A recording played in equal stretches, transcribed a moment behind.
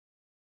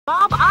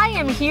Bob, I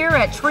am here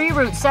at Tree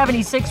Route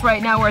 76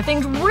 right now where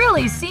things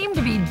really seem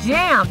to be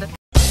jammed.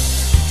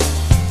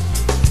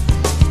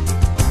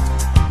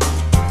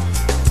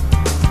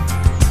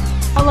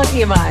 How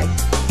lucky am I?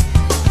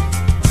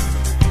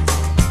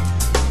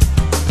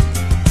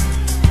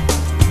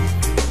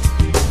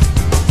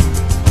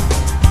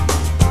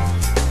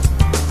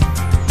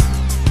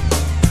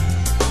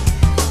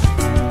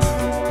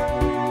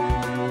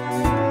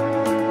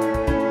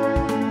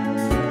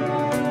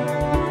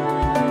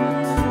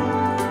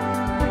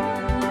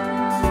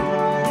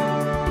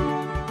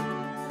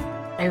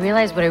 I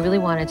realized what I really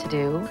wanted to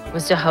do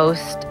was to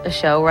host a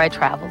show where I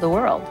traveled the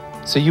world.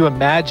 So you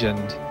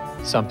imagined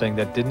something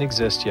that didn't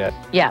exist yet.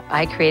 Yeah,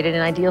 I created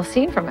an ideal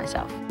scene for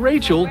myself.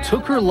 Rachel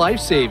took her life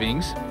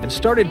savings and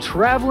started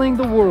traveling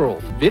the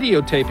world,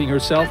 videotaping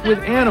herself with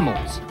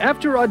animals.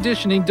 After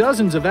auditioning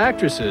dozens of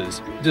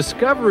actresses,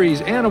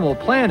 Discovery's Animal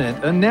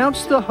Planet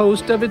announced the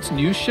host of its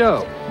new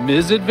show,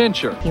 Ms.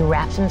 Adventure. He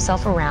wraps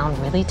himself around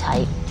really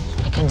tight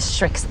and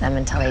constricts them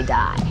until they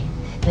die.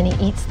 Then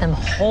he eats them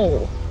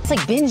whole. It's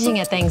like binging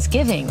at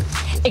Thanksgiving,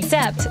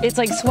 except it's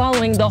like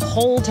swallowing the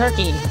whole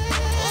turkey.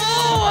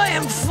 Oh, I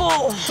am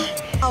full.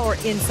 Our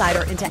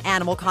insider into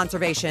animal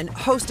conservation,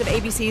 host of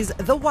ABC's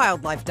The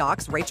Wildlife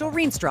Docs, Rachel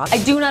Reenstra. I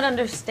do not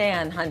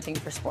understand hunting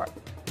for sport.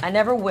 I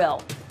never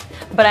will.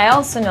 But I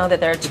also know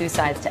that there are two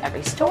sides to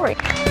every story.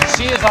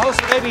 She is the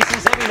host of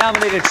ABC's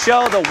Emmy-nominated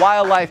show, The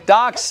Wildlife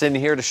Docs, and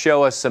here to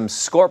show us some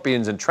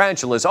scorpions and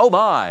tarantulas. Oh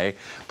my!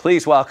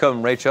 Please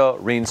welcome Rachel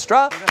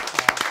Reenstra.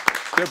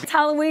 It's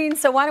Halloween,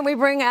 so why don't we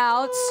bring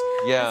out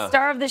the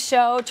star of the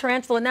show,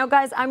 Tarantula. Now,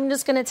 guys, I'm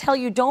just going to tell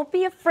you, don't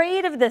be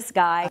afraid of this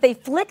guy. They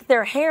flick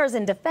their hairs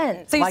in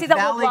defense. So you like see the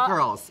Valley whole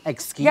girls.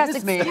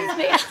 Excuse me.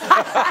 me.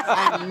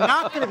 I'm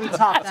not going to be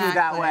talked to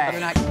that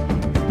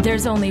way.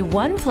 There's only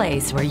one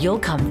place where you'll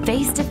come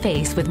face to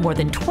face with more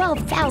than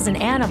 12,000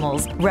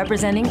 animals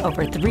representing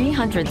over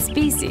 300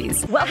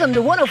 species. Welcome to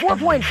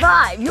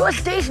 104.5, your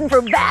station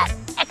for bat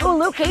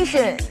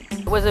echolocation.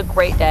 It was a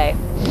great day.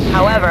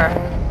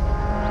 However,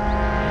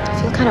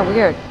 I feel kind of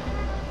weird.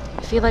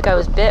 I feel like I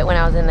was bit when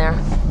I was in there.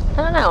 I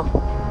don't know.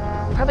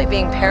 Probably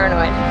being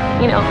paranoid.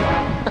 You know,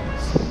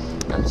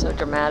 I'm so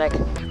dramatic.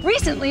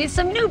 Recently,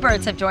 some new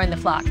birds have joined the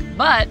flock,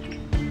 but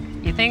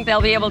you think they'll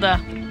be able to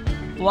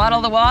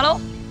waddle the waddle?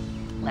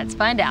 Let's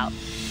find out.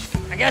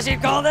 I guess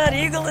you'd call that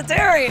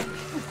egalitarian.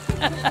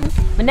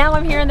 But now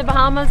I'm here in the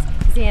Bahamas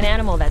to see an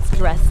animal that's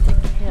dressed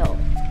to kill.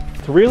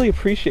 To really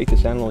appreciate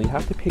this animal, you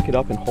have to pick it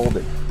up and hold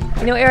it.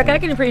 You know, Eric, I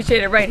can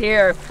appreciate it right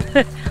here.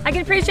 I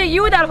can appreciate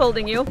you without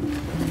holding you.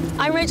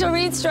 I'm Rachel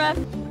Reenstra.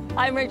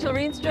 I'm Rachel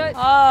Reenstra.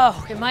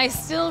 Oh, am I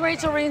still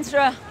Rachel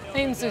Reenstra?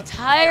 I'm so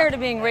tired of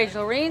being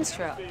Rachel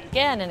Reenstra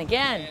again and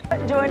again.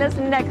 Join us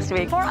next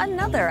week for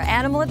another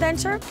animal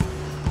adventure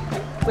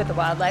with the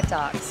Wildlife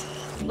Docs.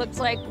 Looks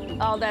like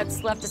all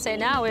that's left to say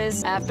now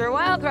is, after a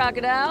while,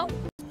 crocodile.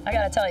 I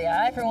gotta tell you,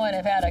 I for one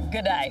have had a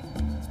good day.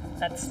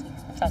 That's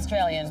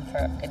Australian for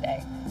a good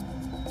day.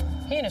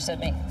 He understood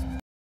me.